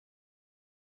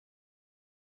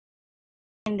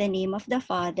In the name of the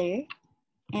Father,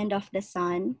 and of the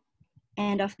Son,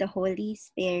 and of the Holy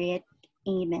Spirit.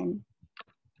 Amen.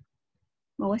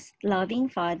 Most loving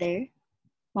Father,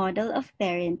 model of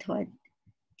parenthood,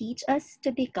 teach us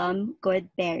to become good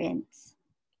parents.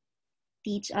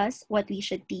 Teach us what we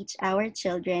should teach our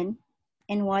children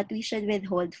and what we should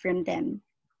withhold from them.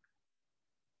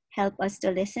 Help us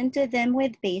to listen to them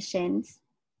with patience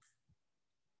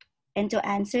and to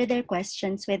answer their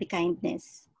questions with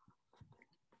kindness.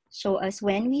 Show us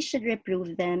when we should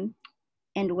reprove them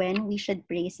and when we should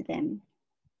praise them.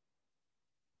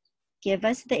 Give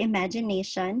us the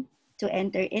imagination to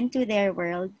enter into their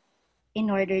world in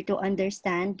order to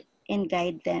understand and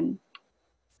guide them.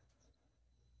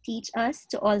 Teach us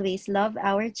to always love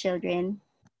our children,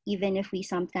 even if we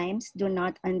sometimes do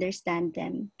not understand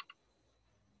them.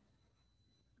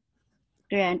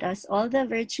 Grant us all the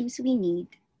virtues we need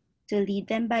to lead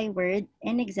them by word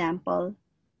and example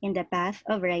in the path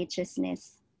of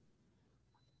righteousness.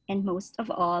 And most of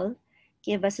all,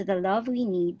 give us the love we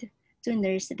need to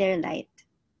nurse their light.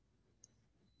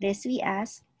 This we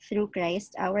ask through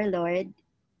Christ our Lord.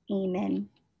 Amen.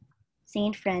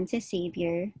 Saint Francis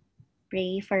Xavier,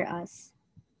 pray for us.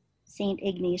 Saint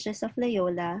Ignatius of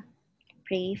Loyola,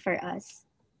 pray for us.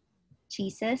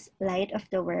 Jesus, light of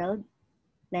the world,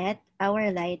 let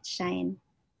our light shine.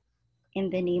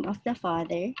 In the name of the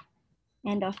Father,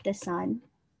 and of the Son,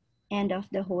 and of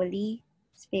the Holy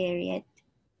Spirit.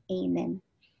 Amen.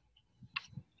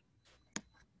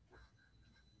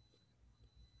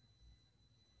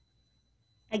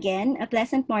 Again, a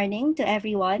pleasant morning to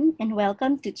everyone, and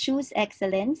welcome to Choose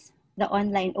Excellence, the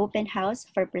online open house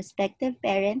for prospective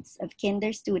parents of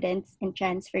kinder students and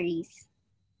transferees.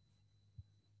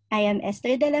 I am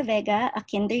Esther de la Vega, a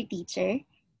kinder teacher,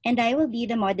 and I will be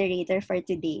the moderator for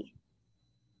today.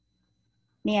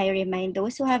 May I remind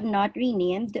those who have not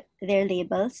renamed their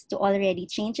labels to already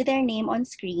change their name on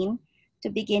screen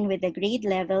to begin with the grade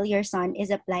level your son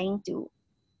is applying to.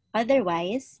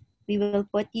 Otherwise, we will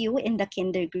put you in the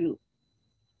kinder group.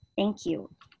 Thank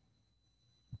you.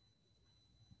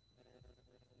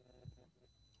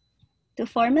 To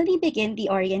formally begin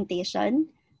the orientation,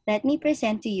 let me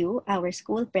present to you our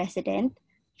school president,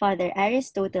 Father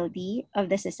Aristotle D. of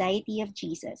the Society of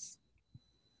Jesus.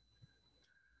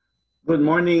 Good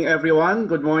morning, everyone.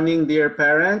 Good morning, dear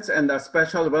parents, and a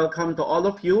special welcome to all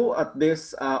of you at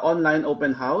this online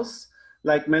open house.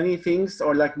 Like many things,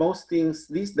 or like most things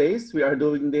these days, we are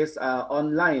doing this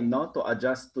online, no, to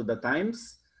adjust to the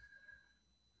times.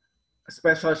 A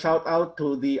special shout out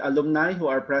to the alumni who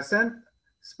are present.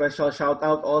 Special shout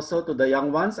out also to the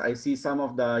young ones. I see some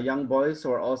of the young boys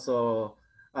who are also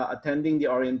attending the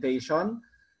orientation.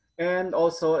 And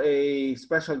also a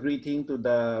special greeting to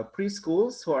the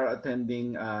preschools who are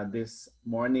attending this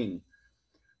morning.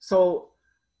 So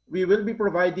we will be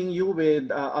providing you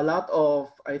with a lot of,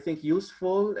 I think,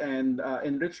 useful and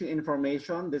enriching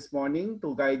information this morning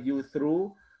to guide you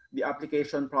through the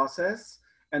application process,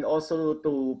 and also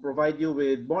to provide you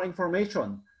with more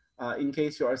information in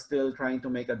case you are still trying to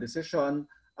make a decision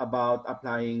about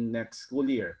applying next school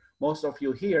year. Most of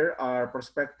you here are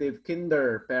prospective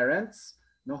kinder parents,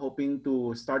 hoping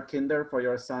to start kinder for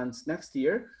your sons next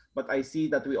year. But I see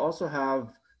that we also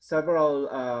have several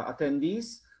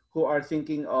attendees who are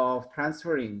thinking of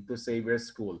transferring to Xavier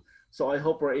School. So I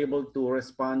hope we're able to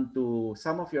respond to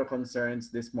some of your concerns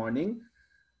this morning.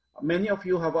 Many of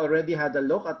you have already had a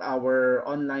look at our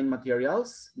online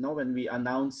materials, when we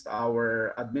announced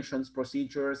our admissions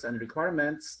procedures and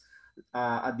requirements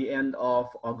at the end of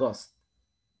August.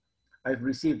 I've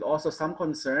received also some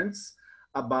concerns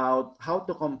about how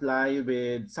to comply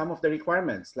with some of the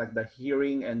requirements, like the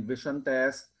hearing and vision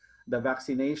test, the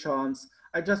vaccinations.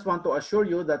 I just want to assure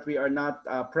you that we are not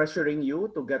pressuring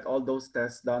you to get all those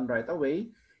tests done right away.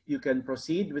 You can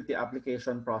proceed with the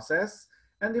application process.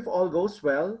 And if all goes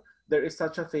well, there is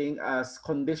such a thing as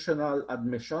conditional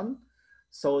admission,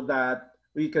 so that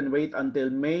we can wait until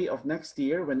May of next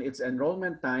year when it's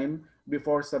enrollment time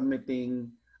before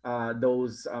submitting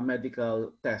those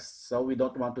medical tests. So we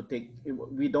don't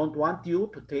want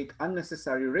you to take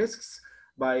unnecessary risks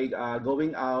by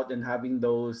going out and having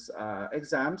those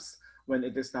exams when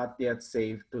it is not yet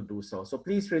safe to do so. So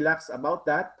please relax about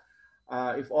that.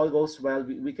 If all goes well,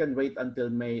 we can wait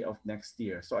until May of next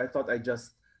year. So I thought I'd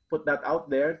just put that out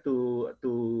there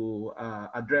to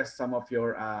address some of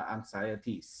your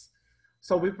anxieties.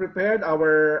 So we prepared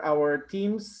our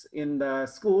teams in the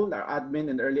school, our admin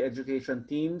and early education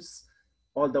teams,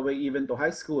 all the way even to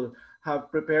high school, have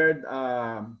prepared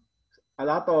a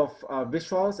lot of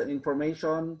visuals and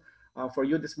information for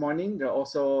you this morning. There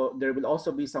will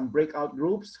also be some breakout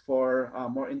groups for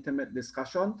more intimate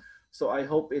discussion. So I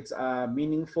hope it's a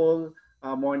meaningful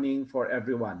morning for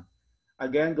everyone.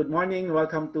 Again, good morning.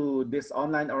 Welcome to this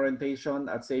online orientation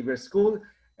at Xavier School.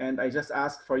 And I just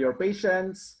ask for your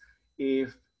patience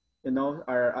if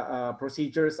our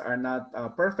procedures are not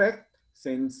perfect,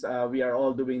 since we are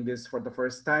all doing this for the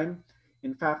first time.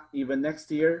 In fact, even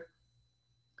next year,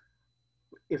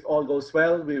 if all goes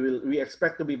well, we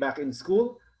expect to be back in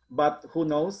school, but who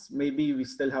knows? Maybe we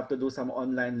still have to do some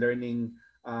online learning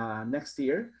next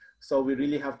year. So we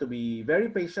really have to be very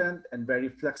patient and very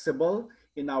flexible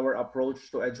in our approach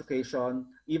to education,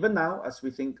 even now as we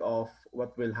think of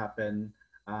what will happen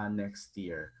next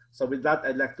year. So with that,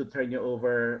 I'd like to turn you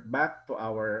over back to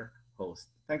our host.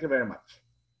 Thank you very much.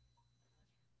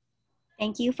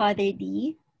 Thank you, Father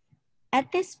D. At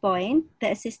this point,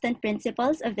 the assistant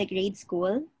principals of the grade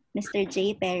school, Mr.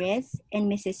 J. Perez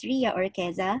and Mrs. Ria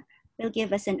Orqueza, will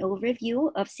give us an overview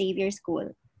of Xavier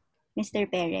School. Mr.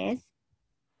 Perez.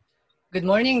 Good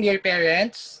morning, dear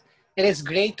parents. It is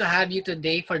great to have you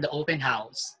today for the open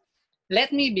house.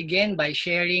 Let me begin by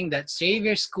sharing that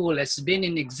Xavier School has been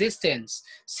in existence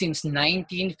since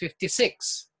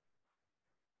 1956.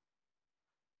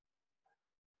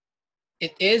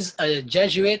 It is a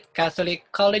Jesuit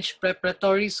Catholic college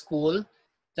preparatory school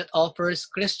that offers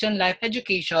Christian life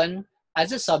education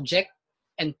as a subject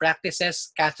and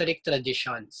practices Catholic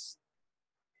traditions.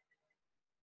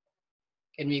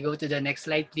 Can we go to the next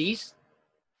slide, please?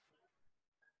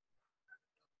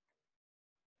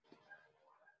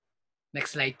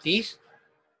 Next slide, please.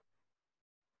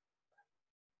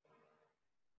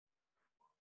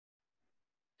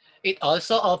 It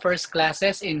also offers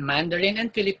classes in Mandarin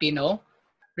and Filipino,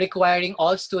 requiring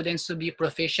all students to be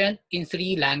proficient in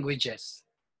 3 languages.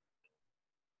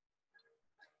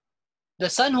 The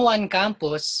San Juan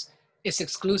campus is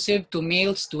exclusive to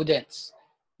male students,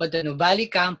 but the Nuvali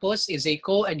campus is a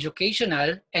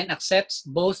co-educational and accepts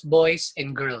both boys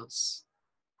and girls.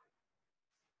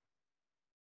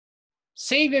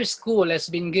 Xavier School has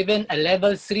been given a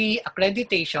Level 3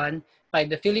 accreditation by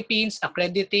the Philippines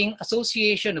Accrediting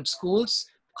Association of Schools,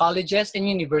 Colleges, and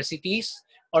Universities,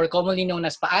 or commonly known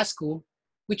as PAASCU,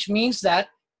 which means that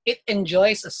it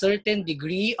enjoys a certain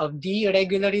degree of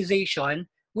deregularization,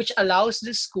 which allows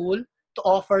the school to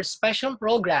offer special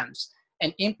programs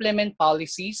and implement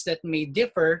policies that may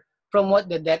differ from what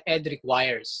the DepEd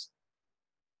requires.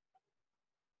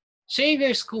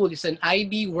 Xavier School is an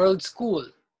IB World School,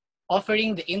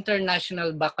 offering the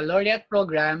International Baccalaureate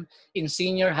program in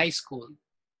senior high school.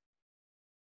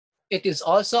 It is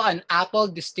also an Apple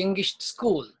Distinguished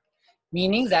School,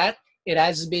 meaning that it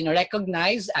has been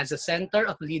recognized as a center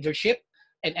of leadership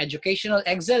and educational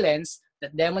excellence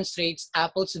that demonstrates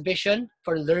Apple's vision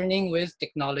for learning with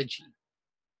technology.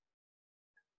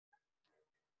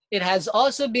 It has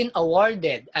also been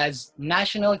awarded as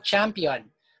National Champion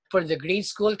for the grade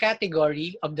school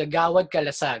category of the Gawad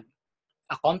Kalasag,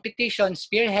 a competition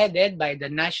spearheaded by the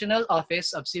National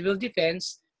Office of Civil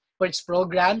Defense for its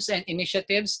programs and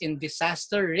initiatives in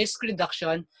disaster risk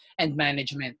reduction and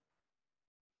management.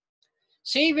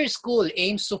 Xavier School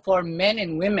aims to form men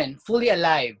and women fully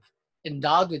alive,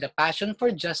 endowed with a passion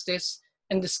for justice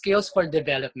and the skills for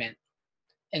development.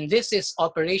 And this is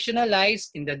operationalized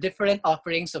in the different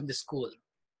offerings of the school.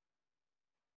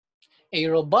 A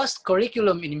robust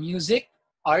curriculum in music,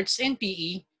 arts, and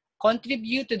PE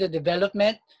contribute to the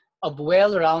development of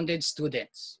well-rounded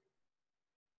students.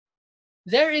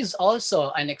 There is also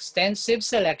an extensive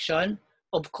selection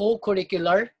of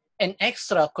co-curricular and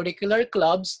extracurricular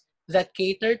clubs that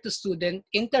cater to student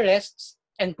interests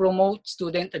and promote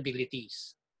student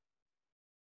abilities.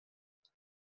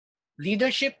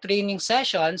 Leadership training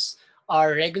sessions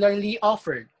are regularly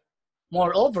offered.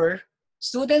 Moreover,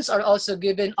 students are also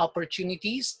given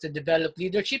opportunities to develop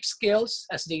leadership skills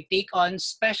as they take on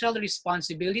special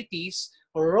responsibilities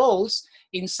or roles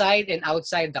inside and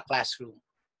outside the classroom.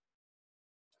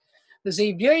 The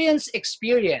Xavierians'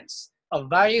 experience of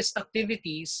various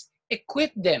activities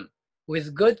equip them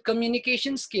with good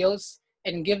communication skills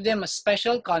and give them a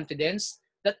special confidence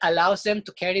that allows them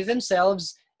to carry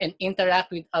themselves and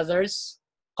interact with others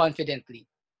confidently.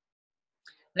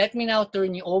 Let me now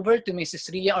turn you over to Mrs.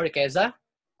 Ria Orqueza,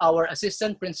 our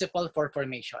Assistant Principal for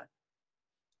Formation.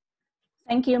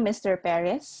 Thank you, Mr.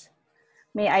 Perez.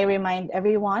 May I remind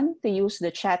everyone to use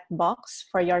the chat box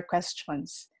for your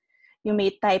questions. You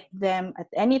may type them at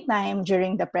any time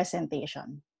during the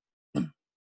presentation.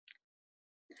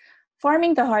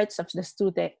 Forming the hearts of the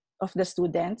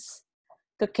students,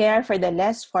 to care for the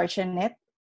less fortunate,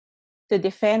 to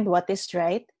defend what is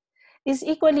right, is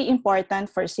equally important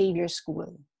for Xavier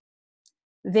School.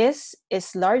 This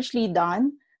is largely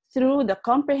done through the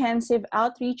comprehensive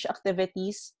outreach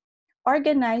activities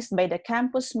organized by the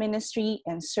Campus Ministry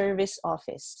and Service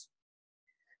Office.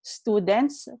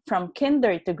 Students from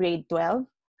kinder to grade 12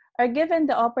 are given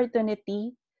the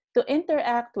opportunity to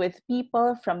interact with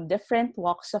people from different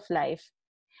walks of life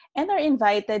and are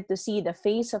invited to see the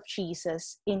face of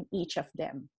Jesus in each of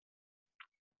them.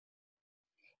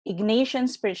 Ignatian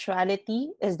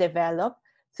spirituality is developed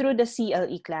through the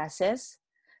CLE classes,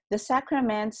 the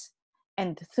sacraments,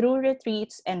 and through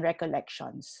retreats and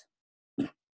recollections.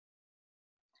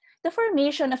 The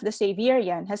formation of the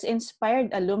Xaverian has inspired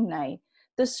alumni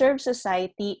to serve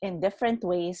society in different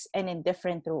ways and in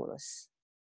different roles.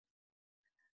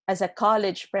 As a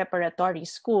college preparatory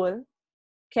school,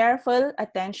 careful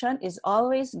attention is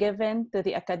always given to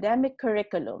the academic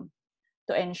curriculum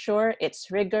to ensure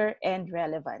its rigor and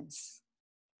relevance.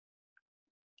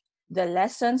 The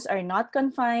lessons are not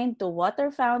confined to what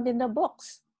are found in the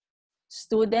books.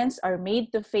 Students are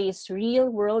made to face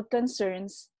real-world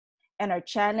concerns and are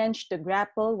challenged to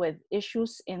grapple with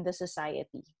issues in the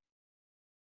society.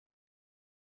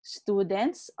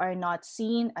 Students are not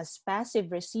seen as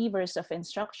passive receivers of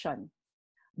instruction,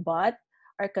 but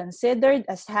are considered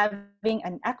as having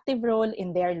an active role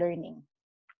in their learning.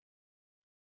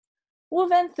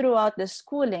 Woven throughout the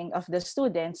schooling of the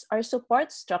students are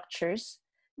support structures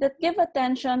that give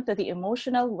attention to the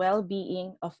emotional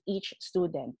well-being of each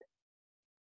student.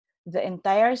 The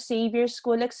entire Xavier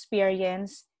School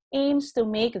experience aims to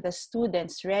make the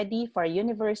students ready for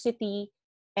university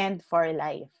and for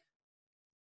life.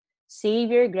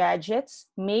 Xavier graduates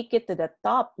make it to the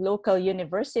top local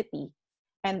university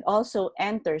and also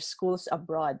enter schools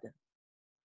abroad.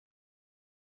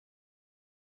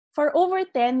 For over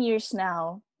 10 years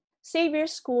now, Xavier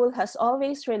School has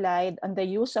always relied on the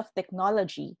use of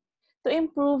technology to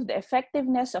improve the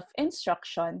effectiveness of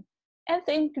instruction and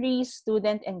to increase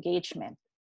student engagement.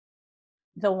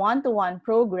 The one-to-one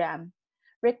program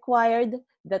required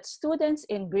that students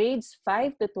in grades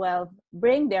 5 to 12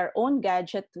 bring their own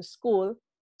gadget to school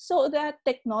so that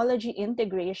technology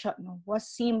integration was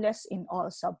seamless in all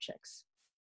subjects.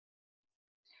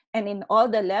 And in all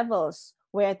the levels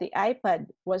where the iPad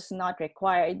was not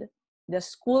required, the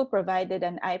school provided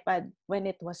an iPad when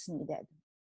it was needed.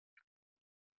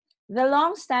 The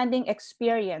long-standing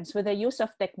experience with the use of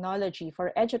technology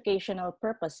for educational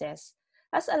purposes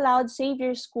has allowed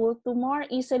Xavier School to more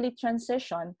easily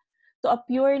transition to a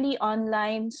purely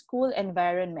online school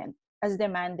environment as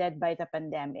demanded by the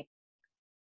pandemic.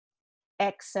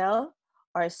 Excel,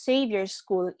 or Xavier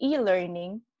School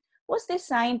e-learning, was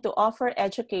designed to offer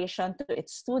education to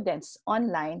its students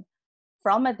online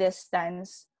from a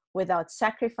distance without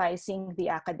sacrificing the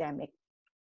academic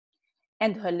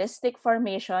and holistic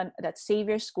formation that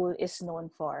Xavier School is known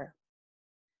for.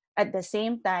 At the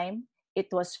same time, it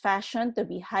was fashioned to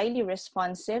be highly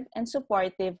responsive and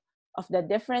supportive of the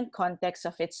different contexts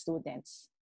of its students.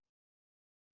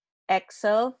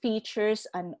 Excel features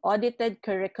an audited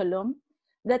curriculum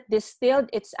that distilled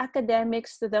its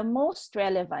academics to the most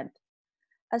relevant,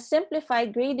 a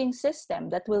simplified grading system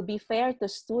that will be fair to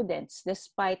students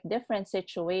despite different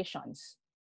situations,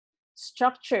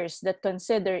 structures that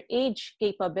consider age,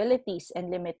 capabilities, and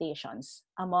limitations,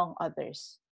 among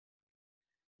others.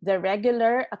 The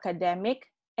regular academic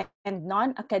and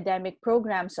non-academic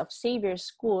programs of Xavier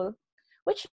School,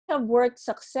 which have worked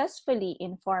successfully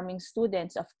in forming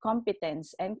students of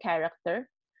competence and character,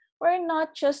 were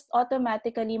not just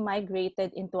automatically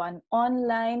migrated into an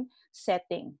online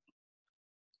setting.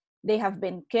 They have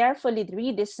been carefully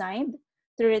redesigned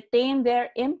to retain their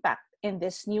impact in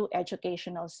this new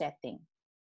educational setting.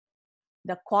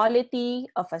 The quality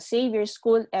of a Xavier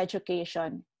School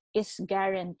education is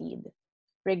guaranteed,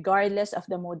 regardless of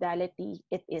the modality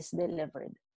it is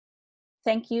delivered.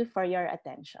 Thank you for your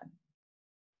attention.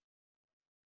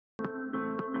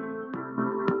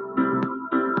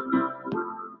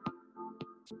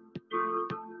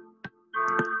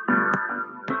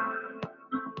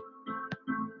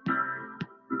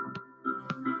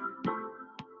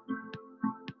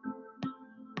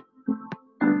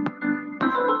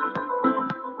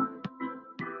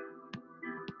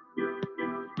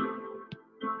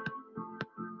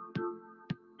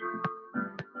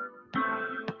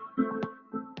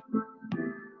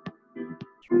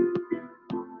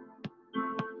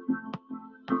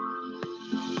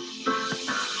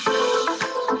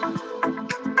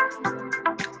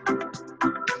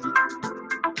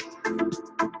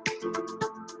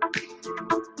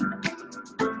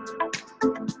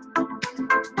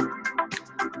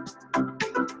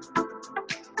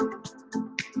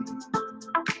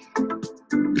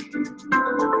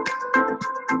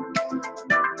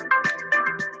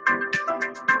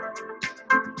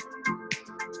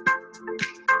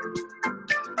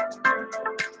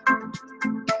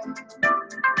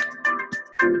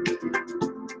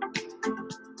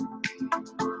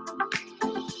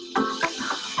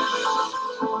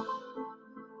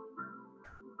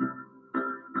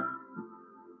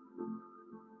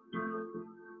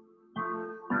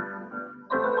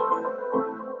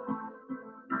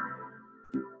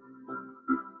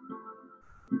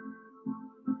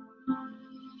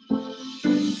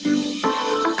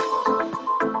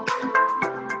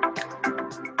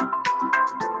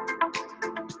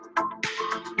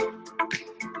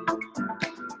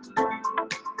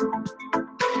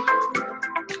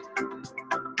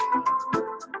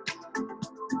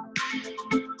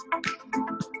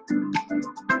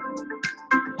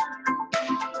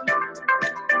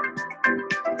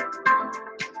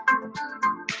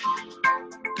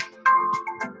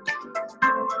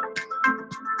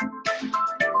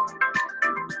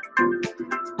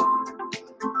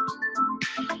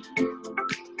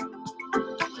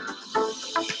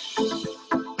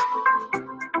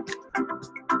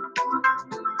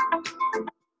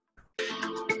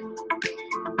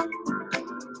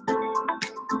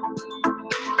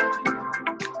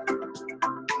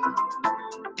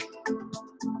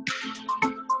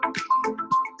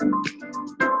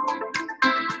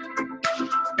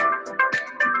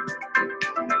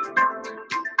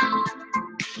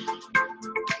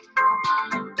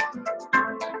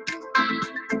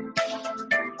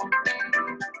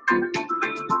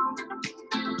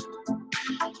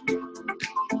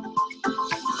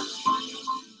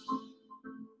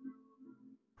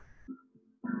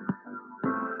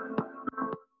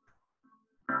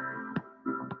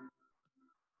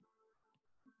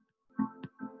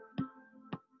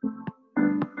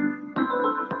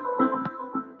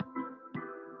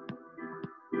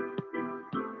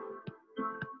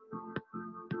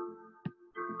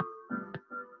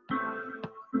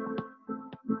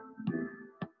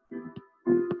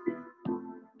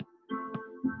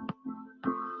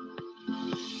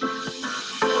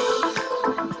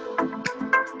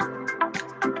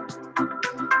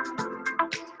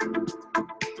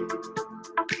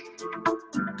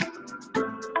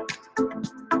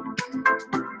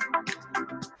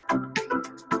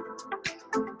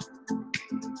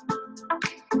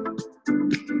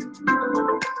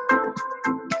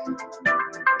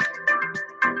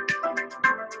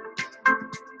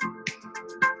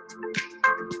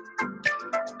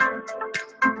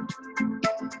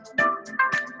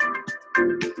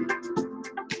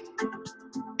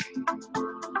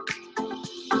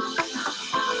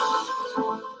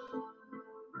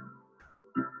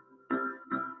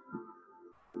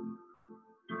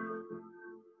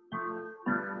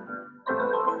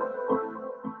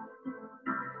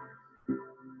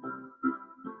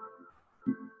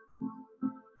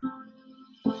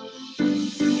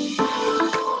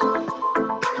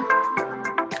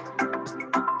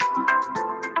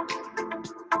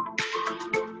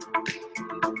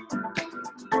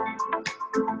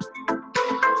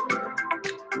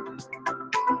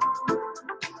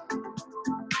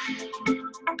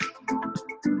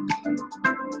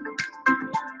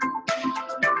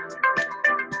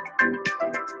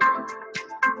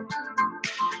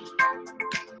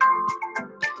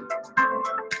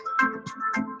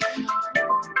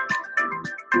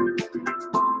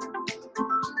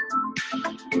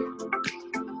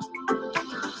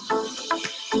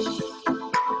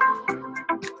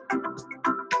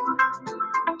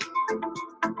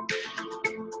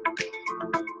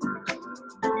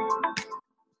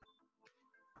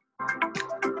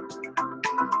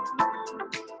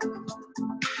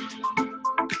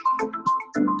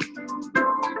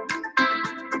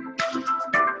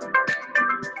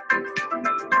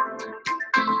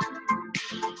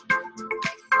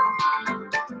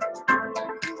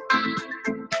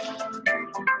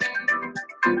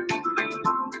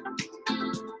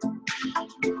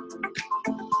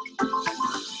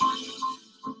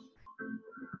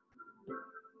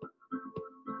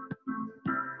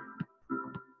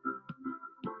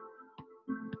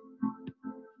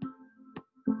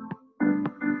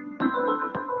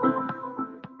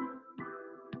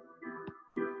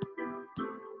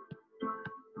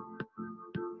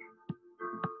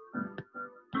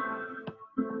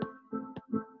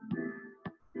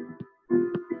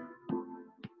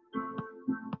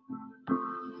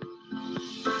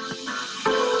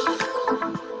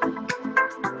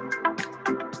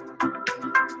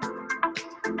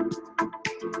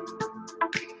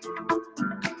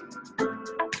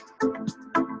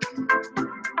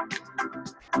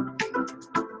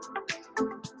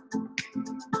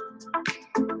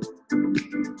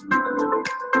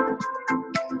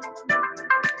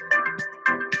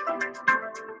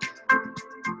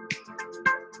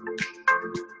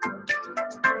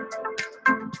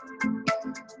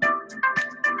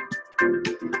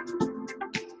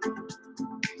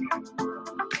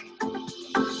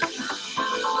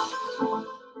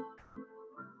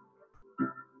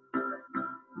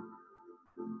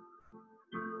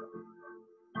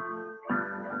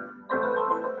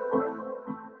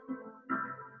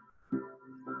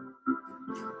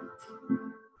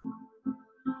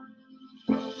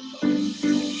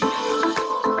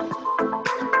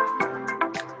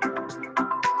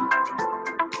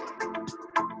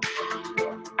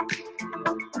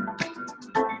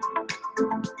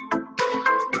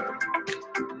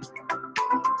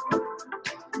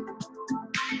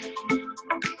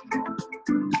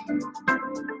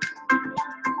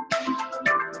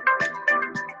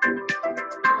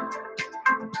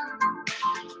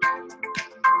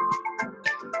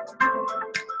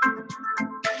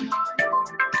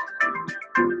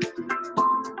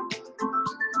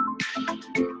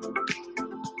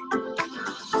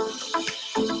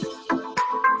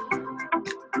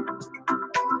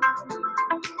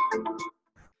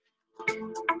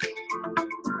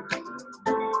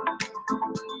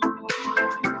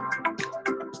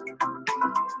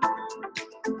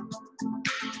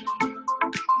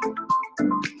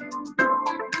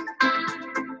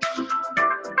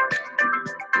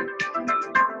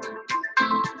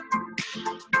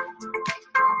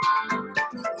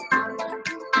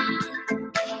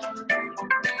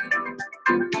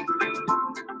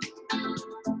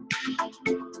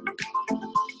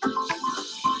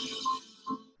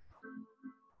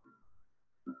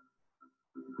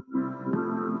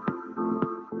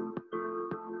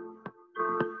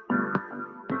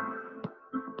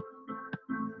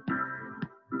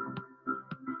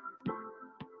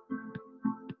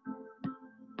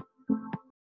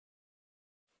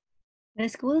 The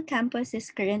school campus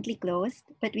is currently closed,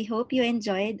 but we hope you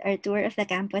enjoyed our tour of the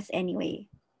campus anyway.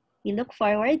 We look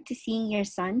forward to seeing your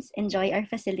sons enjoy our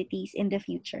facilities in the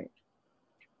future.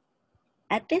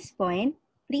 At this point,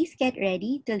 please get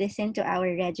ready to listen to our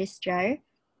registrar,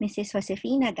 Mrs.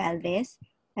 Josefina Galvez,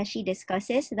 as she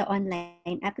discusses the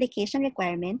online application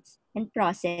requirements and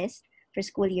process for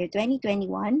school year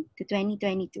 2021 to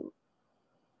 2022.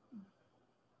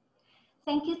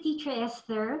 Thank you, Teacher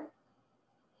Esther.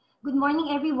 Good morning,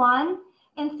 everyone,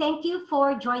 and thank you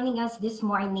for joining us this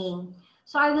morning.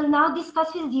 So I will now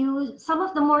discuss with you some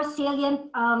of the more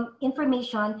salient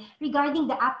information regarding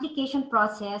the application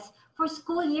process for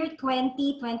school year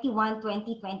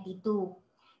 2021-2022. To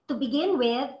begin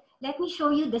with, let me show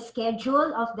you the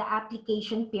schedule of the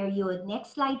application period.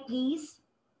 Next slide, please.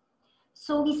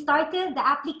 So we started the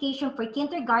application for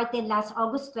kindergarten last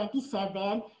August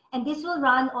 27, and this will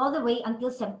run all the way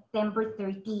until September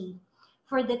 30.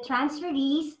 For the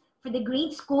transferees, for the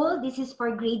grade school, this is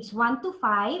for grades 1 to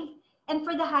 5. And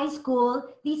for the high school,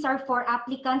 these are for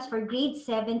applicants for grades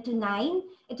 7 to 9.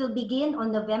 It will begin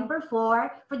on November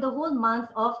 4 for the whole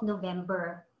month of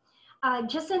November.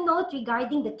 Just a note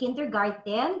regarding the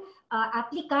kindergarten,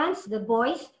 applicants, the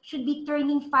boys, should be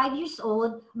turning 5 years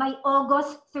old by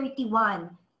August 31,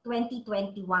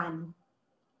 2021.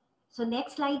 So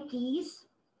next slide, please.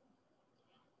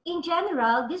 In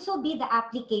general, this will be the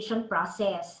application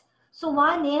process. So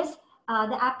one is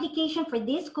the application for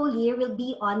this school year will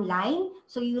be online.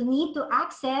 So you will need to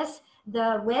access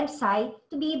the website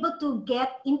to be able to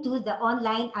get into the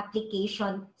online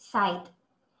application site.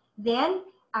 Then,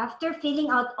 after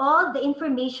filling out all the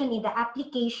information in the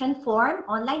application form,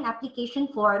 online application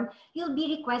form, you'll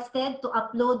be requested to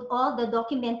upload all the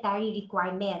documentary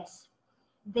requirements.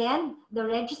 Then, the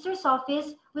registrar's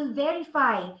office will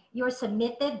verify your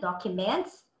submitted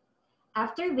documents,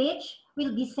 after which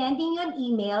we'll be sending you an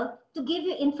email to give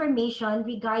you information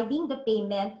regarding the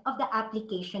payment of the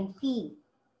application fee.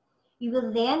 You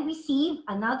will then receive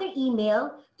another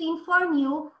email to inform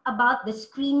you about the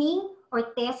screening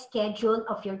or test schedule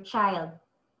of your child.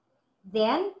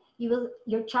 Then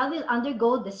your child will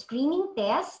undergo the screening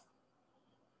test.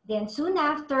 Then soon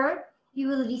after, you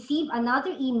will receive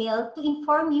another email to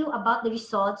inform you about the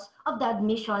results of the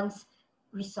admissions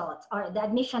results or the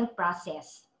admission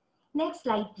process. Next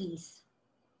slide, please.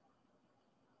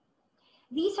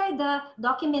 These are the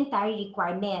documentary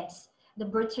requirements: the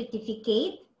birth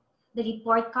certificate, the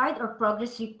report card or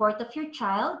progress report of your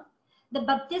child, the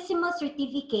baptismal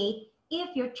certificate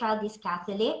if your child is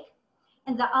Catholic,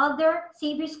 and the other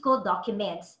Xavier School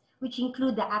documents, which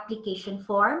include the application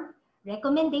form,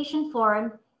 recommendation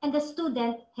form, and the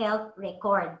student health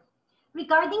record.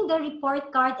 Regarding the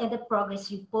report card and the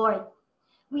progress report,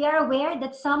 we are aware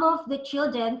that some of the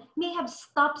children may have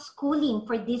stopped schooling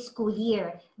for this school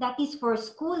year. That is for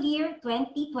school year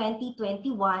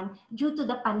 2020-21 due to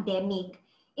the pandemic.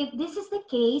 If this is the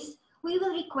case, we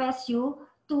will request you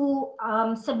to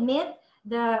submit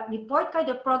the report card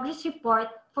or progress report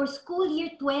for school year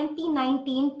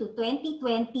 2019 to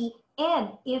 2020,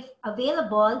 and if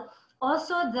available,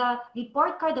 also the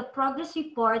report card or progress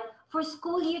report for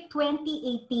school year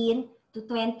 2018 to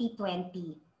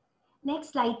 2020.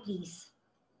 Next slide, please.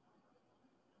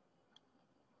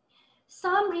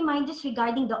 Some reminders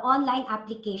regarding the online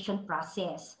application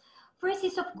process. First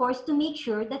is, of course, to make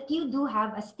sure that you do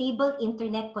have a stable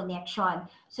internet connection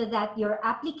so that your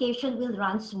application will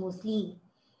run smoothly.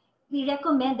 We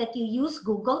recommend that you use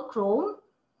Google Chrome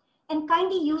and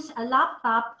kindly use a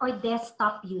laptop or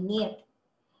desktop unit.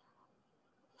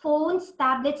 Phones,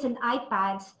 tablets, and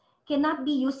iPads cannot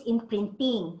be used in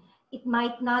printing. It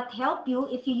might not help you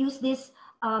if you use these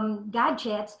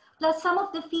gadgets, plus some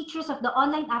of the features of the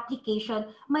online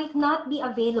application might not be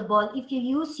available if you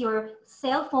use your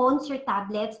cell phones, your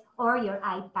tablets, or your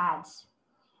iPads.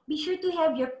 Be sure to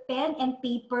have your pen and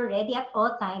paper ready at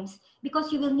all times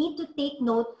because you will need to take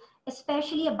note,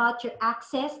 especially about your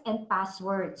access and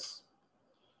passwords.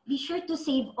 Be sure to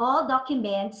save all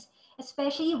documents,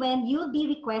 especially when you'll be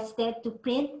requested to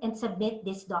print and submit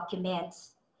these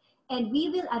documents. And we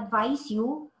will advise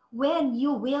you when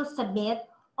you will submit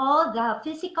all the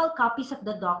physical copies of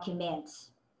the documents.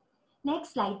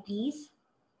 Next slide, please.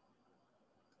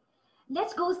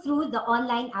 Let's go through the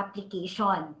online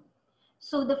application.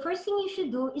 So the first thing you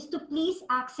should do is to please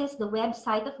access the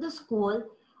website of the school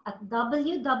at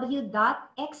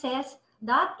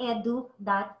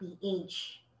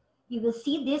www.xs.edu.ph. You will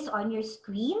see this on your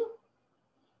screen,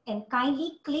 and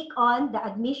kindly click on the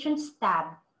admissions tab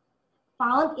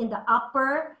found in the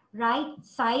upper right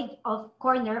side of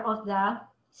corner of the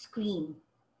screen.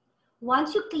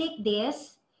 Once you click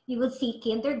this, You will see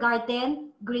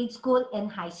kindergarten, grade school,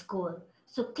 and high school.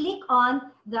 So click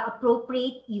on the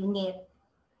appropriate unit.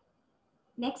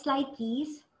 Next slide,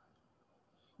 please.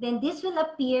 Then this will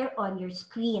appear on your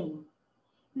screen.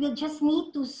 You'll just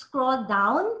need to scroll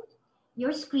down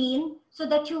your screen so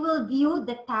that you will view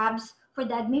the tabs for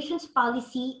the admissions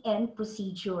policy and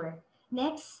procedure.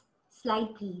 Next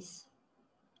slide, please.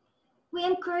 We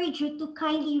encourage you to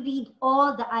kindly read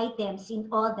all the items in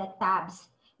all the tabs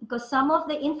because some of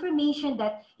the information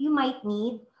that you might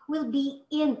need will be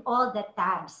in all the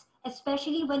tabs,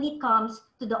 especially when it comes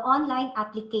to the online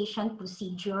application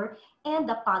procedure and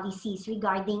the policies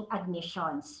regarding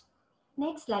admissions.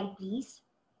 Next slide, please.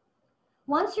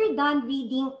 Once you're done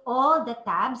reading all the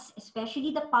tabs,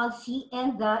 especially the policy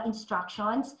and the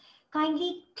instructions,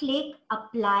 kindly click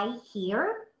Apply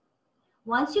here.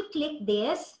 Once you click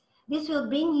this will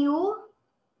bring you,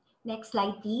 next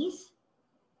slide please,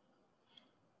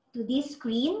 to this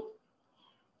screen.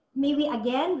 May we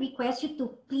again request you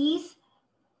to please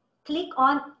click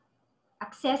on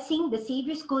Accessing the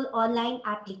Xavier School online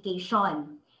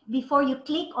application before you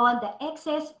click on the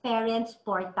Access Parents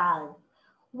portal.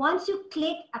 Once you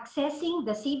click Accessing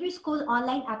the Xavier School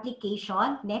online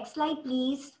application, next slide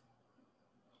please,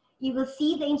 you will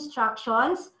see the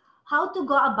instructions how to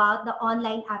go about the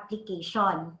online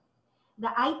application.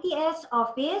 The ITS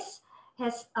office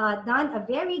has done a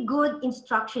very good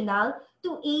instructional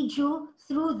to aid you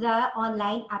through the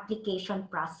online application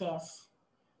process.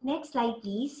 Next slide,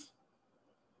 please.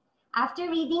 After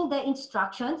reading the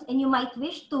instructions, and you might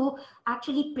wish to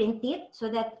actually print it so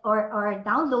that, or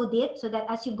download it so that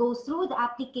as you go through the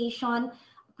application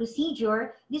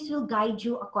procedure, this will guide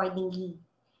you accordingly.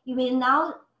 You will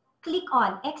now click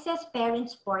on Access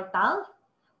Parents Portal.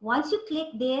 Once you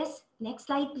click this, next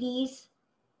slide please,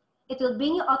 it will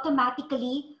bring you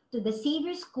automatically to the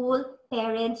Xavier School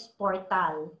Parents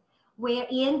Portal,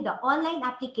 wherein the online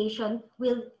application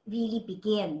will really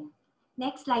begin.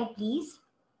 Next slide, please.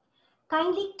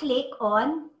 Kindly click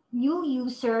on New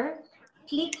User.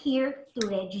 Click here to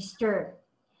register.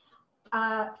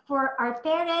 For our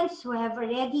parents who have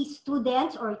already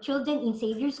students or children in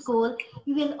Xavier School,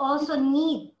 you will also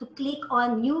need to click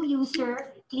on New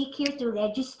User, click here to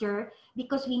register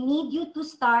because we need you to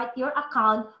start your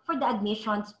account for the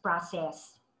admissions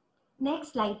process.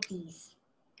 Next slide, please.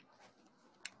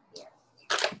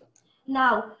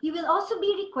 Now, you will also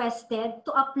be requested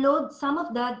to upload some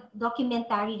of the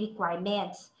documentary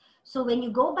requirements. So when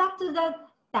you go back to the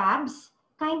tabs,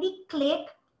 kindly click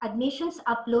Admissions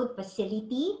Upload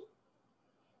Facility,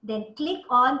 then click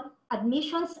on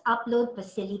Admissions Upload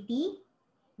Facility.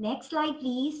 Next slide,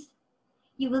 please.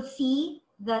 You will see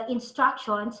the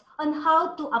instructions on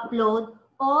how to upload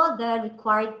all the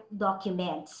required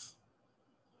documents.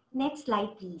 Next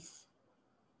slide, please.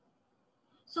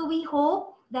 So we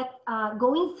hope that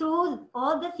going through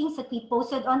all the things that we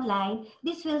posted online,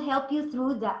 this will help you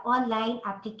through the online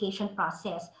application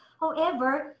process.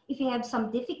 However, if you have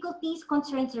some difficulties,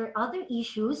 concerns, or other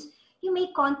issues, you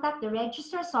may contact the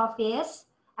registrar's office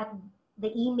at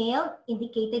the email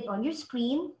indicated on your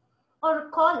screen or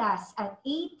call us at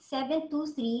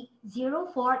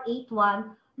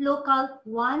 8723-0481, local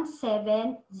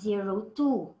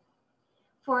 1702.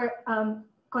 For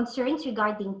concerns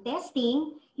regarding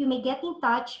testing, you may get in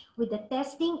touch with the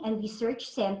Testing and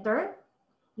Research Center.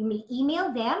 You may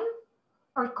email them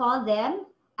or call them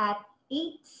at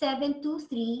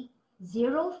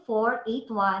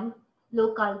 8723-0481,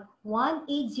 local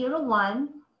 1801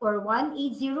 or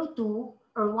 1802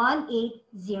 or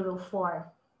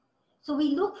 1804. So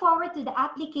we look forward to the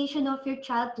application of your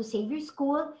child to Xavier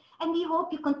School, and we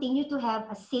hope you continue to have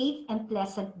a safe and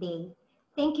pleasant day.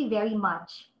 Thank you very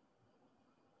much.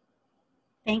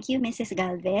 Thank you, Mrs.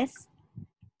 Galvez.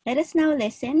 Let us now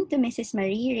listen to Mrs.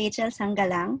 Marie Rachel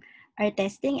Sangalang, our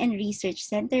Testing and Research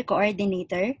Center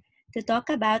Coordinator, to talk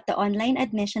about the online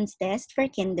admissions test for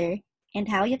Kinder and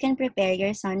how you can prepare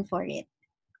your son for it.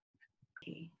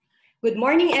 Good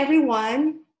morning,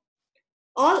 everyone.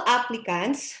 All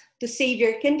applicants to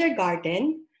Xavier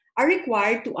Kindergarten are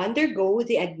required to undergo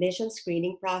the admission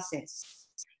screening process.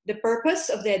 The purpose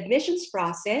of the admissions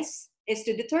process is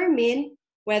to determine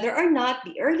whether or not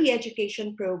the early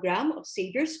education program of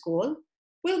Xavier School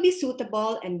will be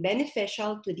suitable and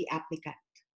beneficial to the applicant.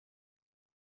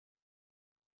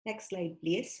 Next slide,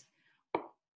 please.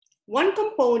 One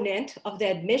component of the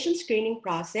admission screening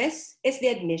process is the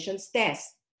admissions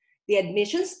test. The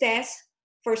admissions test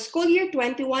for school year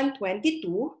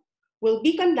 21-22 will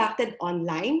be conducted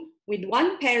online with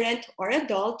one parent or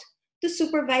adult to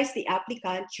supervise the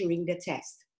applicant during the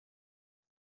test.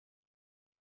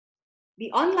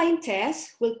 The online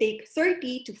test will take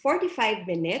 30 to 45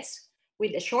 minutes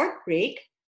with a short break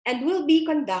and will be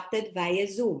conducted via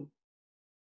Zoom.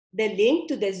 The link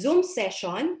to the Zoom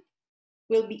session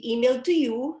will be emailed to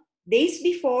you days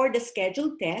before the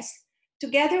scheduled test,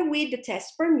 together with the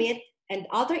test permit and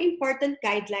other important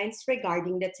guidelines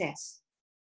regarding the test.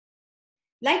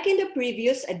 Like in the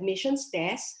previous admissions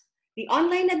test, the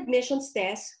online admissions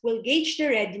test will gauge the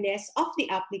readiness of the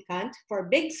applicant for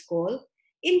big school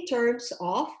in terms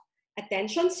of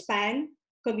attention span,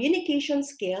 communication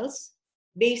skills,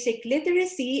 basic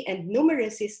literacy and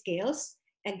numeracy skills,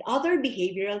 and other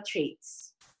behavioral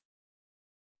traits.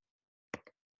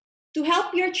 To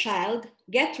help your child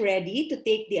get ready to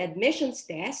take the admissions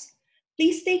test,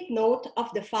 please take note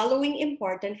of the following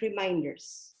important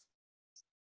reminders.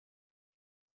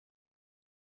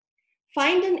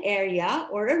 Find an area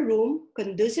or a room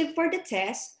conducive for the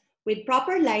test with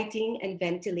proper lighting and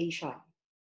ventilation.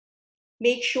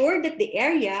 Make sure that the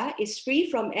area is free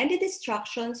from any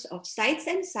distractions of sights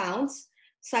and sounds,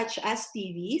 such as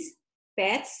TVs,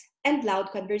 pets, and loud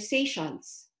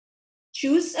conversations.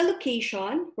 Choose a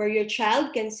location where your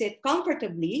child can sit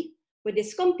comfortably with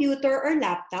his computer or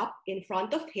laptop in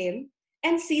front of him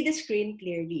and see the screen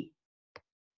clearly.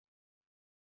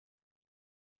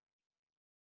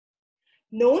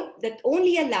 Note that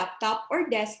only a laptop or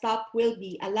desktop will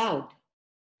be allowed.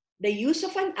 The use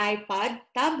of an iPad,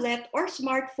 tablet, or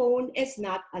smartphone is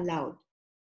not allowed.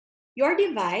 Your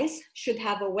device should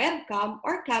have a webcam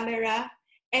or camera,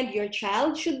 and your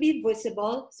child should be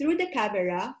visible through the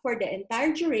camera for the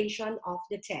entire duration of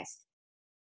the test.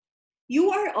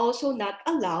 You are also not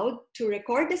allowed to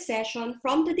record the session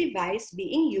from the device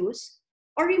being used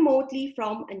or remotely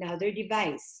from another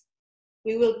device.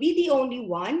 We will be the only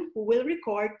one who will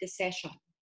record the session.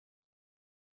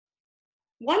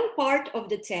 One part of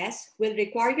the test will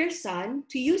require your son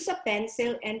to use a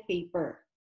pencil and paper.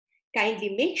 Kindly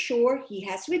make sure he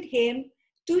has with him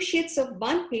 2 sheets of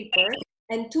bond paper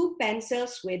and 2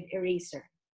 pencils with eraser.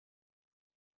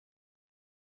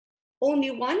 Only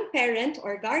one parent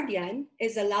or guardian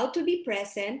is allowed to be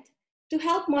present to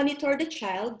help monitor the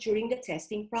child during the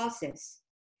testing process.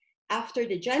 After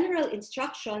the general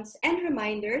instructions and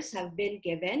reminders have been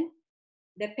given,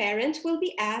 the parent will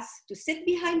be asked to sit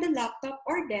behind the laptop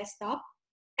or desktop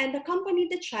and accompany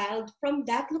the child from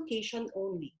that location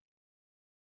only.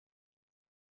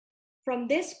 From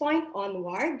this point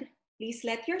onward, please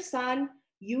let your son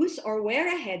use or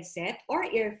wear a headset or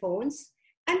earphones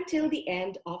until the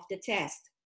end of the test.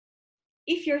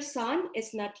 If your son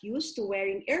is not used to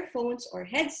wearing earphones or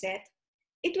headset,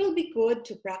 it will be good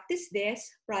to practice this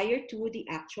prior to the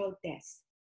actual test.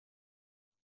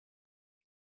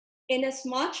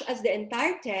 Inasmuch as the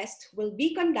entire test will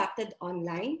be conducted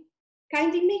online,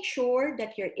 kindly make sure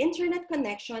that your internet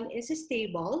connection is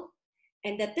stable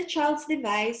and that the child's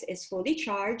device is fully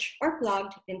charged or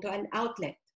plugged into an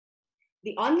outlet.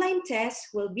 The online test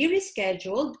will be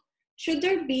rescheduled should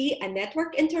there be a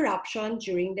network interruption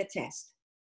during the test.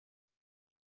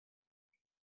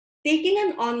 Taking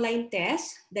an online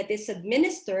test that is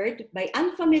administered by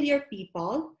unfamiliar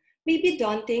people may be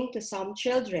daunting to some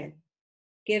children.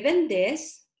 Given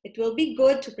this, it will be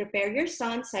good to prepare your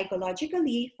son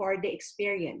psychologically for the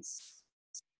experience.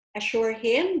 Assure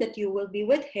him that you will be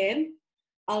with him,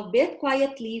 albeit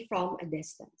quietly from a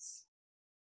distance.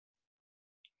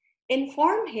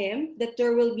 Inform him that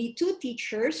there will be 2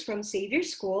 teachers from Xavier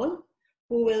School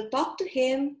who will talk to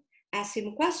him, ask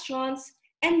him questions,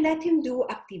 and let him do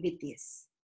activities.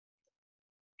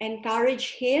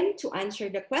 Encourage him to answer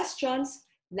the questions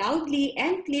loudly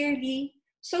and clearly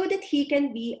so that he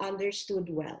can be understood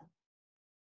well.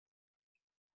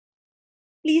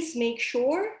 Please make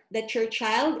sure that your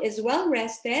child is well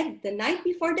rested the night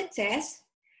before the test,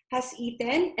 has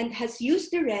eaten, and has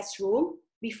used the restroom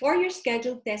before your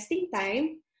scheduled testing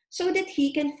time so that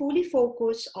he can fully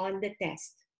focus on the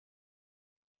test.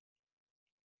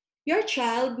 Your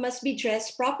child must be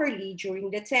dressed properly during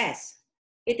the test.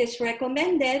 It is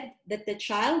recommended that the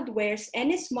child wears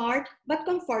any smart but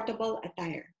comfortable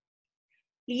attire.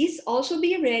 Please also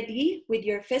be ready with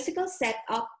your physical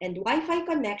setup and Wi-Fi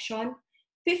connection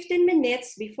 15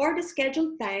 minutes before the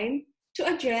scheduled time to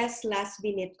address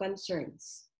last-minute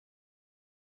concerns.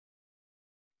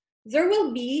 There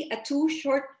will be a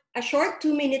short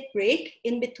 2-minute break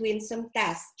in between some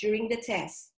tasks during the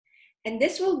test, and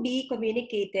this will be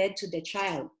communicated to the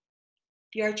child.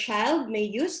 Your child may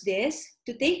use this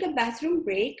to take a bathroom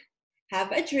break,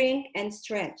 have a drink, and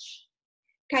stretch.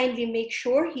 Kindly make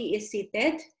sure he is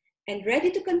seated and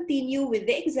ready to continue with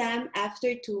the exam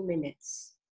after 2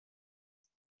 minutes.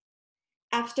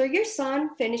 After your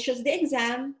son finishes the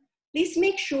exam, please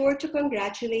make sure to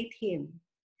congratulate him.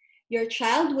 Your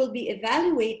child will be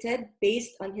evaluated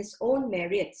based on his own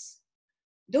merits.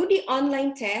 Though the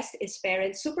online test is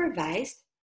parent supervised,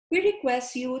 we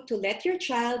request you to let your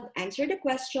child answer the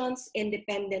questions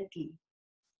independently.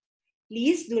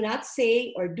 Please do not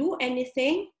say or do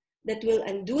anything that will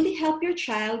unduly help your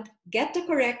child get the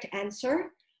correct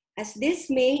answer, as this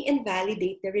may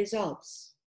invalidate the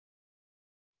results.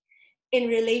 In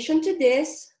relation to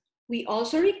this, we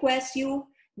also request you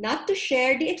not to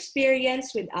share the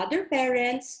experience with other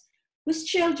parents whose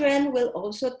children will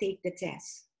also take the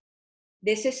test.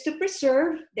 This is to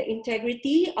preserve the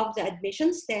integrity of the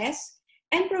admissions test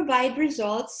and provide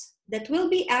results that will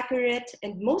be accurate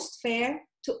and most fair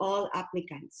to all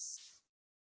applicants.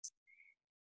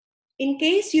 In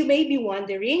case you may be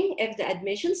wondering if the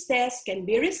admissions test can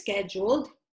be rescheduled,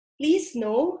 please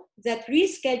know that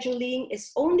rescheduling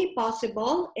is only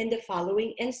possible in the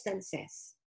following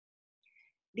instances.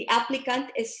 The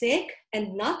applicant is sick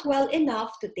and not well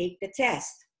enough to take the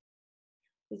test.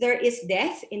 There is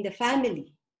death in the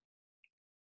family.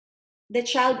 The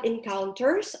child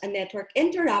encounters a network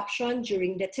interruption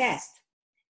during the test.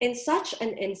 In such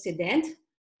an incident,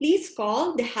 please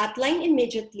call the hotline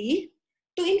immediately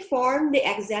to inform the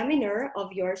examiner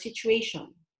of your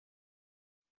situation.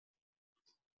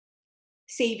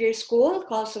 Xavier School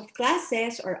calls off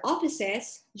classes or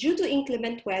offices due to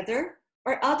inclement weather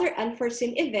or other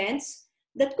unforeseen events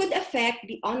that could affect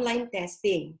the online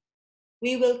testing.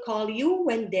 We will call you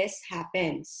when this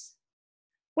happens.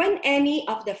 When any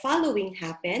of the following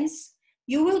happens,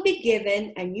 you will be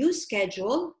given a new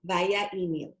schedule via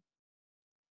email.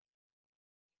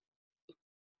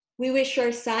 We wish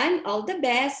your son all the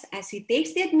best as he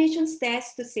takes the admissions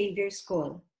test to Xavier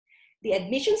School. The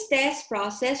admissions test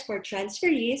process for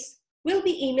transferees will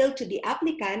be emailed to the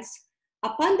applicants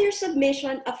upon their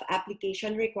submission of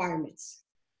application requirements.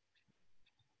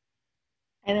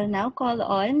 I will now call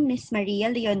on Ms. Maria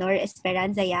Leonor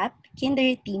Esperanza Yap,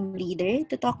 Kinder Team Leader,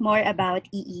 to talk more about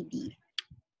EED.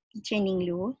 Teacher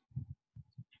Ninglu.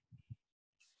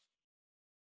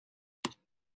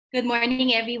 Good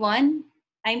morning, everyone.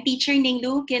 I'm Teacher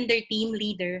Ninglu, Kinder Team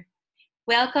Leader.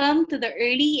 Welcome to the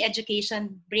Early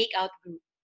Education Breakout Group.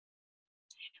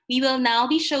 We will now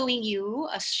be showing you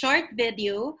a short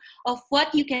video of what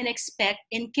you can expect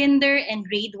in Kinder and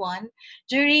Grade 1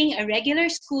 during a regular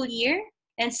school year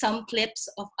and some clips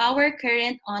of our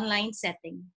current online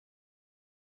setting.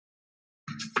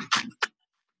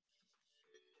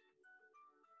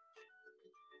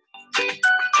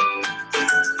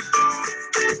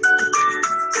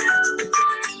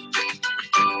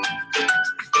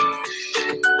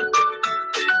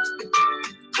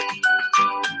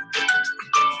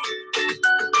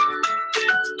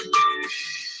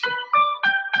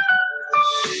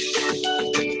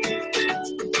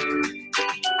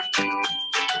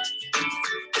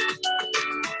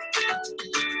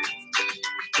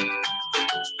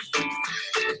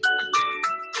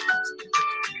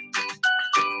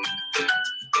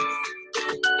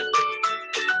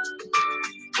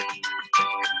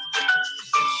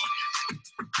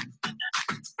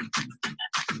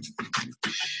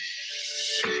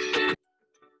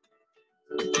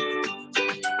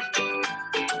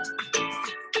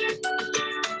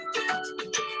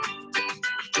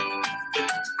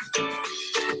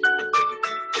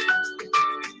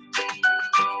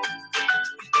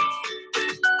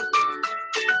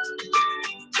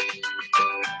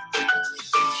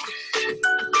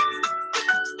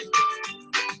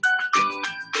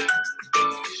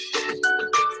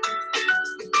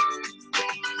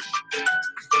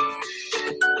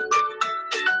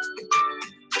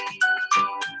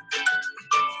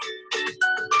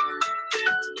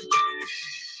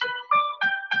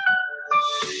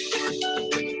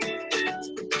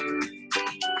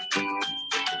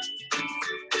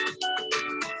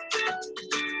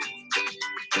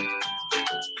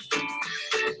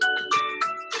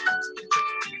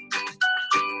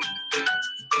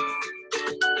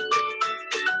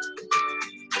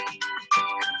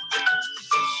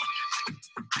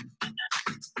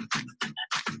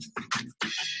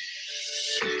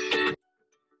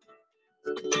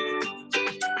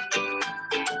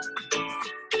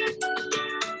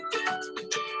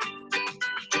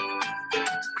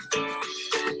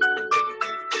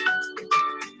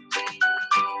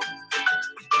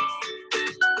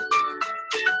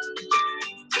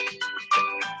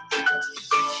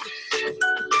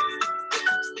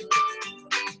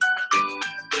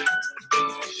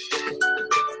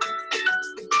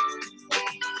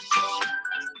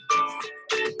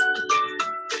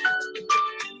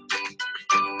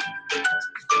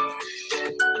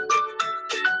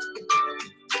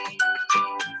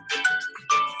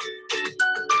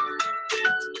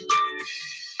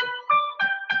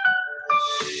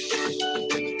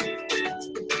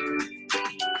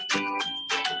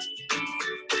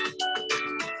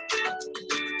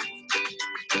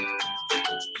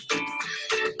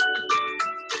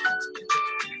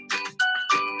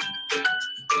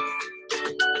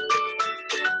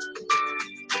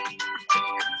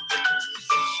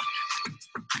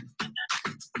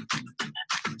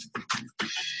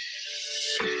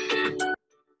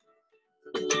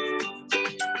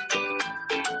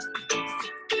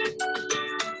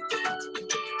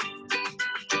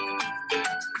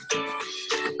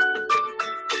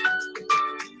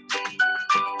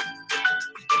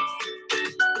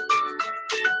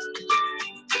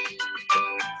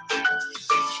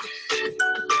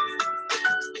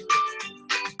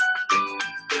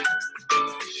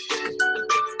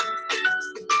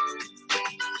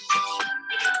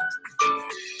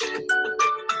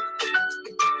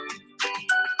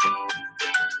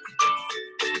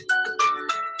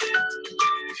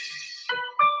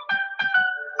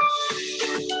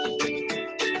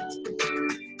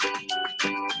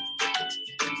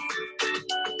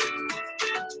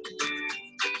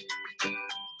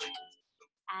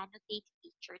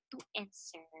 answer to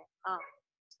encircle.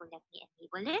 So let me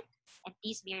enable it. And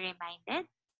please be reminded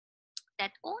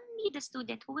that only the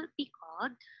student who will be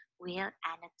called will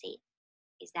annotate.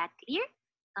 Is that clear?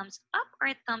 Thumbs up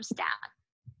or thumbs down?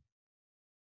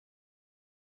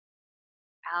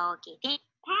 Okay, thank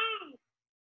you.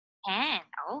 Pen.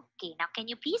 Okay, now can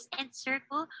you please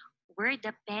encircle where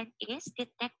the pen is,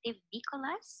 Detective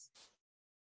Nicholas?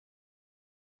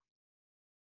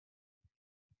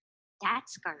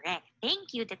 That's correct.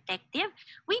 Thank you, Detective.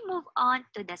 We move on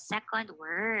to the second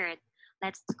word.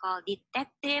 Let's call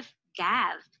Detective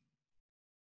Gav.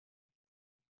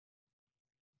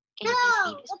 Can you please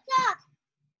read this? What's up?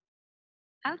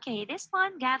 Okay, this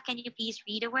one, Gav, can you please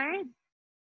read a word?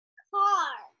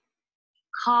 Car.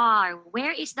 Car.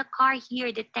 Where is the car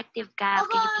here, Detective Gav?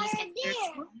 Can you please Over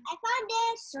encircle? there. I found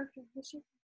it. Circle.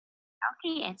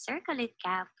 Okay, encircle it,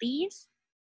 Gav, please.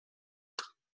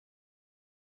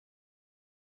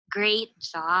 Great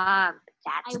job.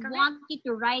 That's correct. I want you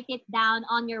to write it down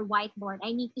on your whiteboard.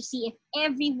 I need to see if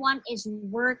everyone is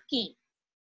working.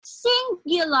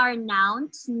 Singular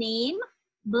nouns, name,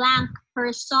 blank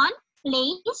person,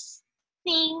 place,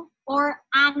 thing, or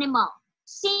animal.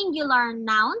 Singular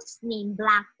nouns, name,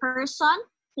 blank person,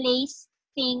 place,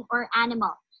 thing, or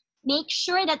animal. Make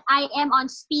sure that I am on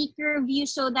speaker view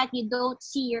so that you don't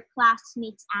see your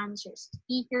classmates' answers.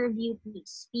 Speaker view,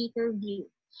 please. Speaker view.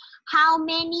 How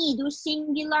many do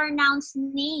singular nouns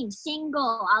name?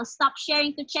 Single. I'll stop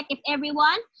sharing to check if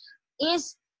everyone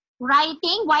is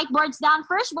writing. Whiteboards down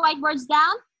first. Whiteboards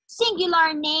down.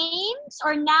 Singular names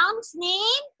or nouns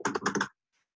name.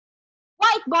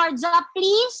 Whiteboards up,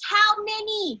 please. How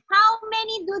many? How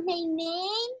many do they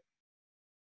name?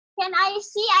 Can I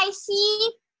see? I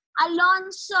see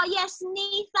Alonso. Yes,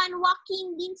 Nathan,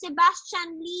 Joaquin, Dean,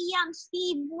 Sebastian, Liam,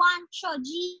 Steve, Juancho,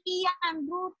 Gian,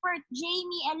 Rupert,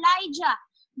 Jamie, Elijah.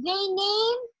 They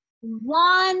name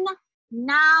one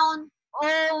noun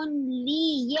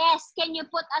only. Yes, can you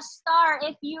put a star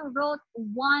if you wrote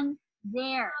one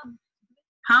there?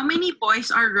 How many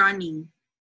boys are running?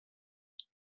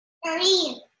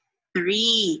 3.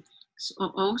 3.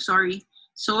 So, sorry.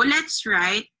 So let's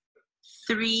write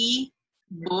 3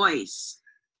 boys.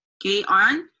 Okay,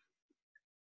 on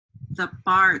the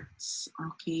parts.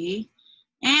 Okay.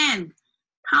 And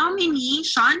how many,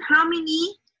 Sean, how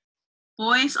many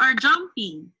boys are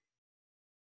jumping?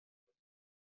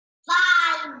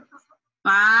 5.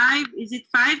 5. Is it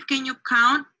 5? Can you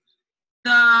count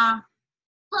the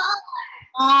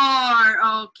 4?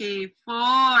 Okay,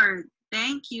 4.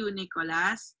 Thank you,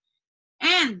 Nicholas.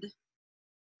 And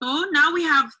so now we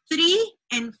have 3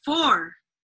 and 4.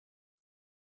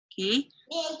 Okay.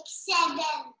 Make 7.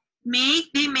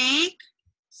 They make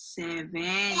 7.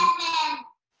 7.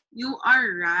 You are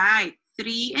right.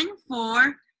 3 and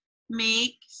 4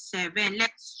 make 7.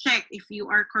 Let's check if you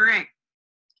are correct.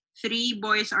 3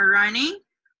 boys are running,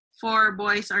 4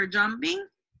 boys are jumping,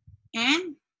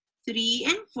 and 3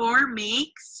 and 4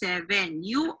 make 7.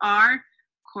 You are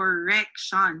correct,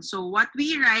 Sean. So what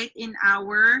we write in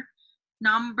our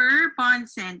number bond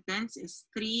sentence is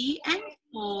 3 and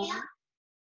 4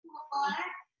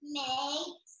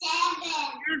 make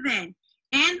 7. 7.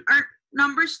 And our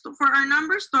numbers, for our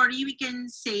number story, we can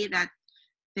say that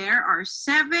there are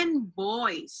 7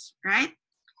 boys, right?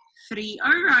 3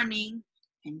 are running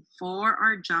and 4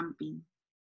 are jumping.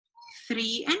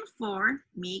 3 and 4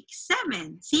 make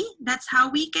 7. See, that's how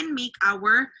we can make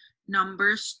our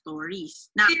number stories.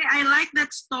 Now, I like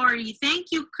that story. Thank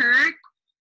you, Kirk.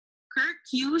 Kirk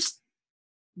used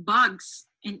bugs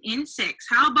and insects.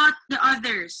 How about the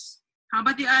others? How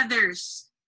about the others?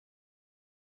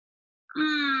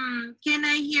 Can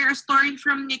I hear a story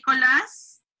from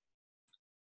Nicholas?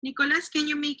 Nicholas, can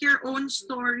you make your own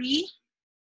story?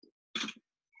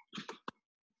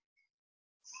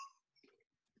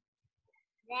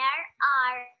 There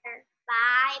are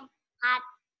 5 Hot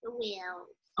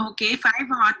Wheels. Okay, 5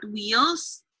 Hot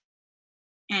Wheels.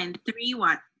 And 3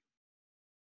 what?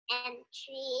 And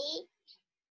 3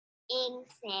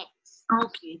 insects.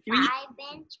 Okay, 3. 5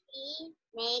 and 3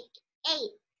 make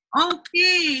 8.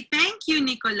 Okay, thank you,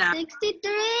 Nicola. 63.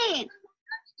 How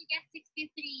did you get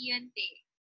 63, Yunte?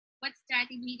 What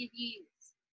strategy did you use?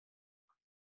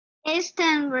 It's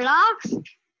 10 blocks.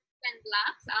 10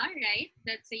 blocks, all right.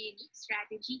 That's a unique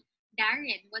strategy.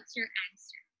 Darren, what's your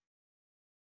answer?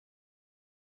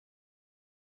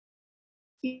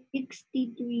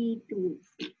 63 tools.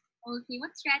 Okay,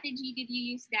 what strategy did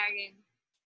you use, Darren?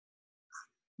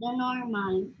 The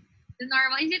normal. The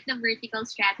normal, is it the vertical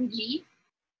strategy?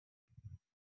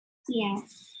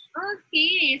 Yes.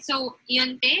 Okay, so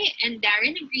Yonte and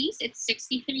Darren agrees it's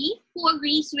 63. Who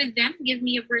agrees with them? Give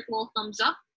me a virtual thumbs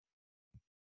up.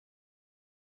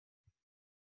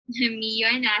 Mia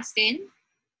and Aston.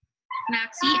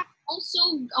 Maxi.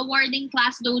 Also awarding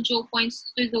Class Dojo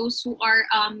points to those who are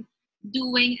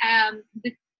doing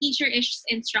the teacher-ish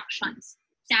instructions.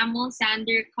 Samuel,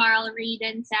 Sander, Carl,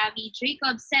 Raiden, Savvy,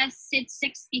 Jacob says it's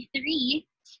 63.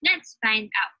 Let's find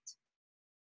out.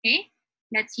 Okay,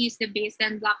 let's use the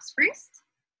baseline blocks first.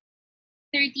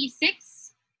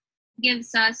 36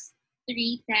 gives us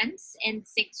 3 tenths and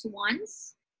 6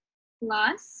 ones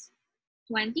plus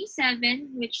 27,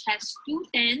 which has 2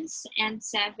 tenths and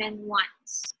 7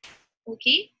 ones.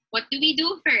 Okay, what do we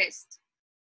do first?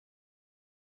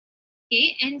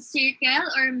 Okay, encircle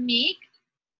or make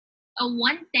a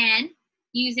 110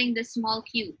 using the small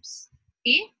cubes.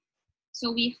 Okay,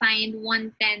 so we find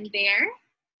 110 there.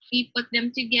 We put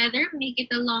them together, make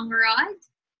it a long rod,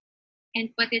 and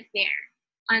put it there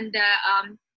on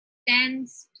the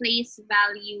tens place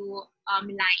value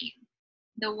line.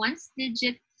 The ones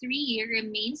digit 3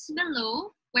 remains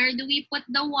below. Where do we put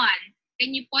the 1?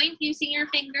 Can you point using your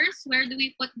fingers? Where do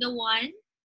we put the 1?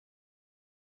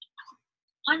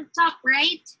 On top,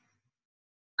 right?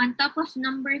 On top of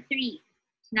number 3.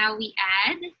 Now we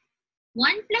add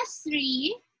 1 plus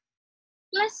 3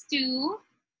 plus 2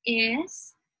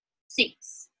 is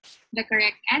 6. The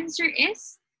correct answer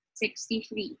is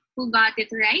 63. Who got it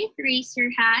right? Raise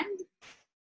your hand.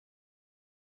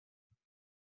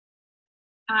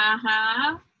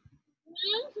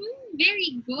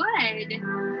 Very good.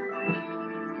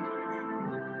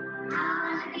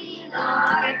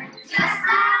 Lord, just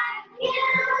like you.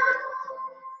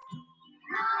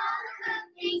 All the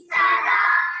things that I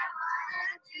wanna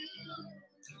do.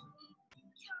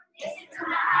 Listen to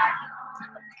my heart.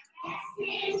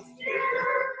 Yes, it's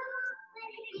true.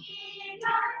 Let me hear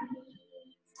your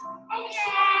needs and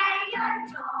share your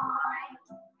joy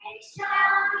and show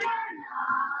your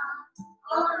love.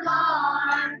 Oh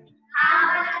Lord, I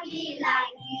wanna be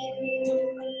like you.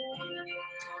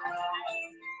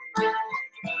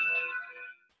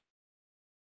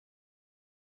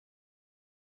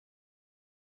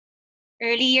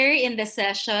 Earlier in the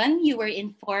session, you were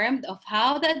informed of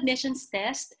how the admissions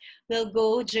test will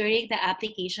go during the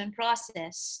application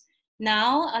process.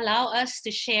 Now, allow us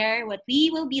to share what we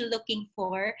will be looking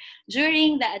for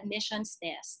during the admissions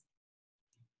test.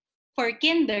 For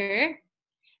kinder,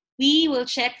 we will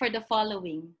check for the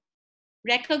following: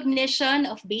 recognition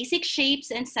of basic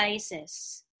shapes and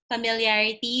sizes,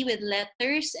 familiarity with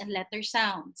letters and letter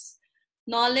sounds,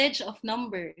 knowledge of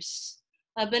numbers,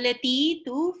 ability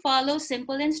to follow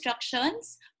simple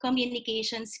instructions,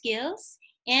 communication skills,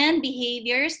 and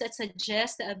behaviors that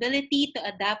suggest the ability to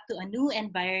adapt to a new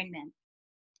environment.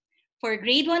 For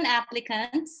grade 1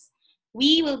 applicants,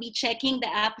 we will be checking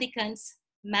the applicants'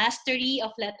 mastery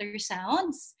of letter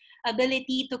sounds,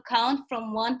 ability to count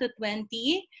from 1 to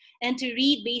 20, and to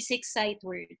read basic sight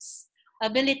words,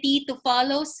 ability to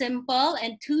follow simple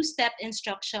and two-step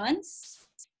instructions,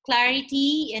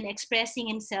 clarity in expressing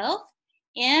himself,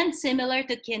 and similar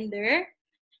to kinder,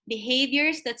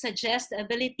 behaviors that suggest the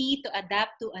ability to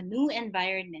adapt to a new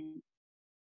environment.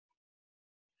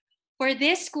 For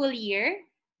this school year,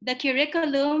 the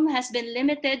curriculum has been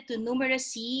limited to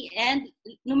numeracy,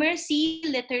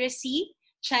 literacy,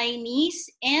 Chinese,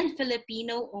 and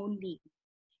Filipino only.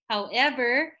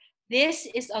 However, this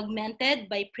is augmented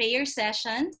by prayer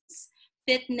sessions,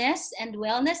 fitness and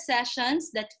wellness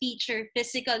sessions that feature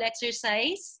physical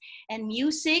exercise, and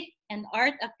music and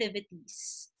art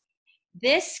activities.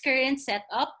 This current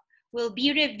setup will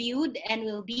be reviewed and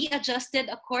will be adjusted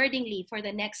accordingly for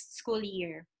the next school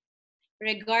year,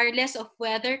 regardless of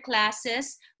whether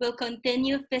classes will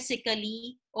continue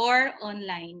physically or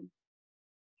online.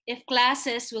 If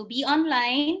classes will be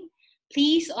online,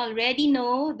 please already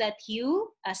know that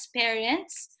you, as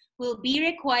parents, will be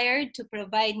required to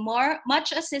provide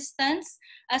much assistance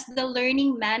as the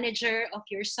learning manager of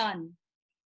your son.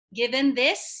 Given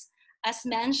this, as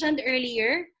mentioned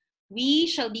earlier, we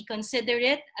shall be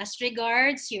considerate as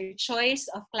regards your choice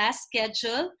of class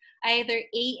schedule, either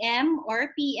AM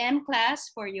or PM class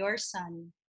for your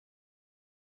son.